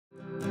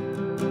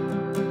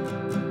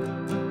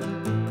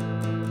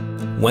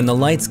When the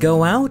lights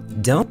go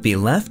out, don't be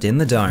left in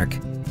the dark.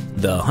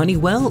 The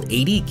Honeywell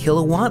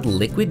 80kW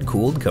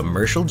liquid-cooled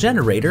commercial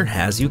generator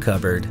has you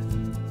covered.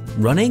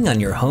 Running on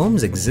your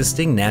home's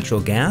existing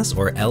natural gas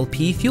or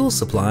LP fuel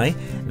supply,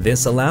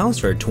 this allows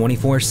for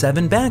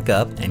 24/7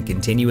 backup and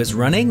continuous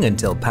running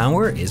until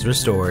power is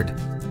restored.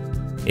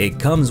 It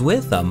comes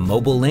with a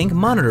mobile link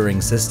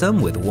monitoring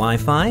system with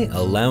Wi-Fi,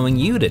 allowing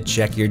you to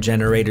check your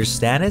generator's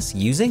status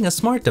using a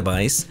smart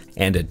device,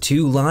 and a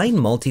 2-line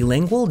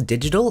multilingual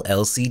digital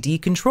LCD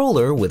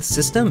controller with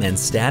system and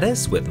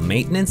status with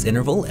maintenance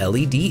interval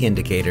LED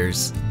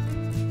indicators.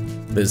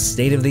 The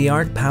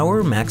state-of-the-art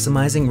power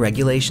maximizing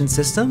regulation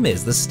system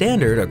is the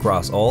standard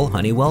across all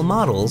Honeywell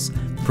models,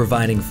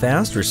 providing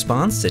fast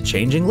response to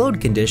changing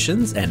load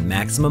conditions and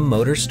maximum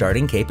motor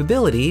starting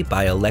capability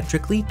by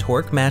electrically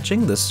torque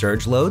matching the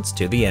surge loads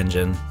to the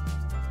engine.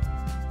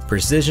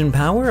 Precision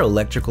Power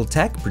Electrical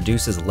Tech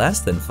produces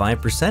less than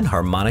 5%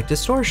 harmonic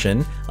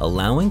distortion,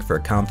 allowing for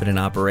confident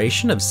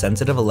operation of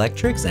sensitive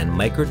electrics and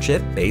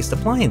microchip-based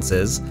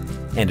appliances,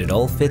 and it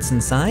all fits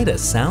inside a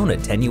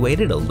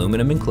sound-attenuated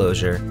aluminum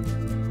enclosure.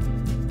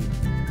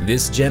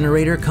 This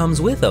generator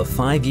comes with a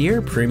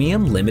 5-year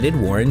premium limited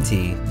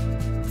warranty.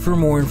 For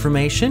more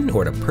information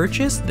or to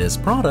purchase this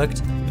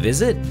product,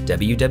 visit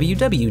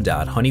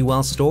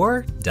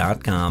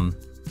www.honeywellstore.com.